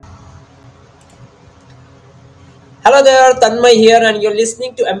Hello there, Tanmay here, and you're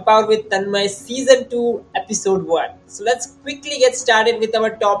listening to Empower with Tanmay Season 2, Episode 1. So let's quickly get started with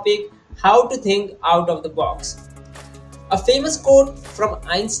our topic how to think out of the box. A famous quote from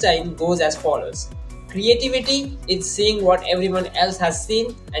Einstein goes as follows: creativity is seeing what everyone else has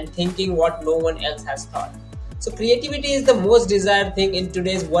seen and thinking what no one else has thought. So, creativity is the most desired thing in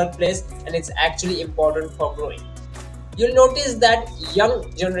today's workplace, and it's actually important for growing. You'll notice that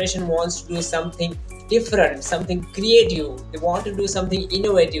young generation wants to do something different, something creative. They want to do something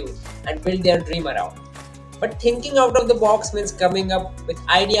innovative and build their dream around. But thinking out of the box means coming up with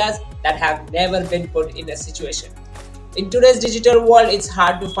ideas that have never been put in a situation. In today's digital world, it's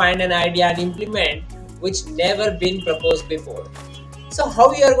hard to find an idea and implement which never been proposed before. So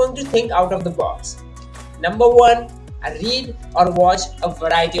how you are going to think out of the box? Number one, read or watch a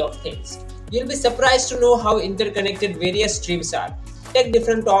variety of things. You'll be surprised to know how interconnected various streams are. Take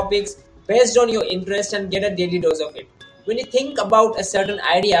different topics based on your interest and get a daily dose of it. When you think about a certain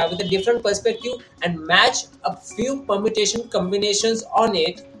idea with a different perspective and match a few permutation combinations on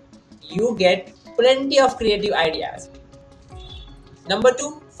it, you get plenty of creative ideas. Number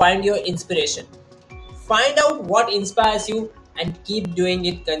two, find your inspiration. Find out what inspires you and keep doing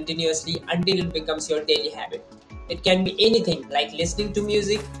it continuously until it becomes your daily habit. It can be anything like listening to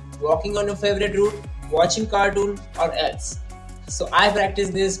music, walking on your favorite route, watching cartoon or else. So I practice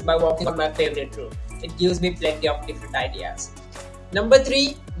this by walking on my favorite route. It gives me plenty of different ideas. Number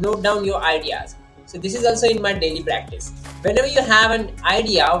three, note down your ideas. So this is also in my daily practice. Whenever you have an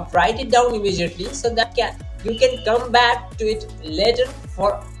idea, write it down immediately so that you can come back to it later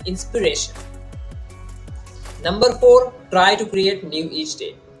for inspiration. Number four, try to create new each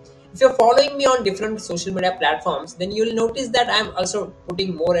day. If you're following me on different social media platforms, then you'll notice that I'm also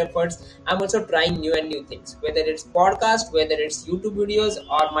putting more efforts. I'm also trying new and new things, whether it's podcast, whether it's YouTube videos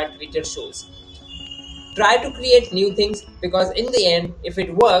or my Twitter shows. Try to create new things because in the end, if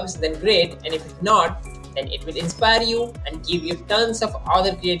it works, then great, and if it not, then it will inspire you and give you tons of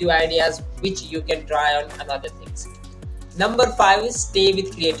other creative ideas which you can try on another things. Number five is stay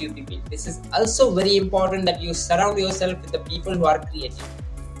with creative people. This is also very important that you surround yourself with the people who are creative.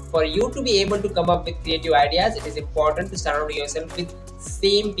 For you to be able to come up with creative ideas, it is important to surround yourself with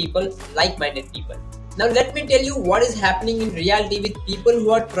same people, like-minded people. Now let me tell you what is happening in reality with people who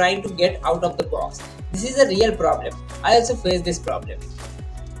are trying to get out of the box. This is a real problem. I also face this problem.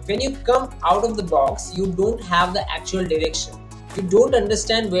 When you come out of the box, you don't have the actual direction. You don't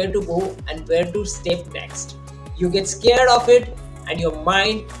understand where to go and where to step next. You get scared of it, and your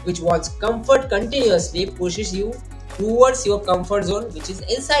mind, which wants comfort continuously, pushes you towards your comfort zone, which is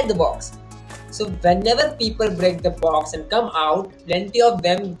inside the box. So whenever people break the box and come out, plenty of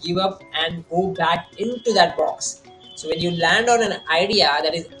them give up and go back into that box. So when you land on an idea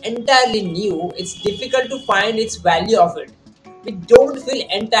that is entirely new, it's difficult to find its value of it. We don't feel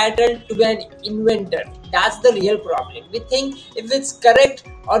entitled to be an inventor. That's the real problem. We think if it's correct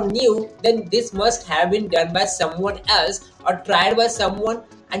or new, then this must have been done by someone else or tried by someone,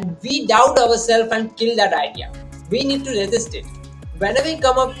 and we doubt ourselves and kill that idea. We need to resist it. Whenever you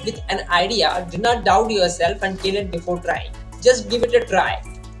come up with an idea, do not doubt yourself and kill it before trying. Just give it a try.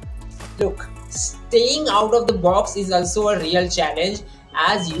 Look, staying out of the box is also a real challenge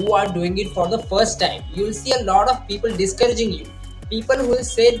as you are doing it for the first time. You will see a lot of people discouraging you. People who will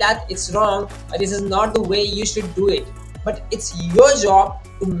say that it's wrong or this is not the way you should do it. But it's your job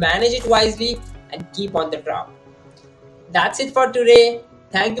to manage it wisely and keep on the track. That's it for today.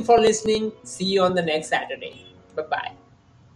 Thank you for listening. See you on the next Saturday. Bye bye.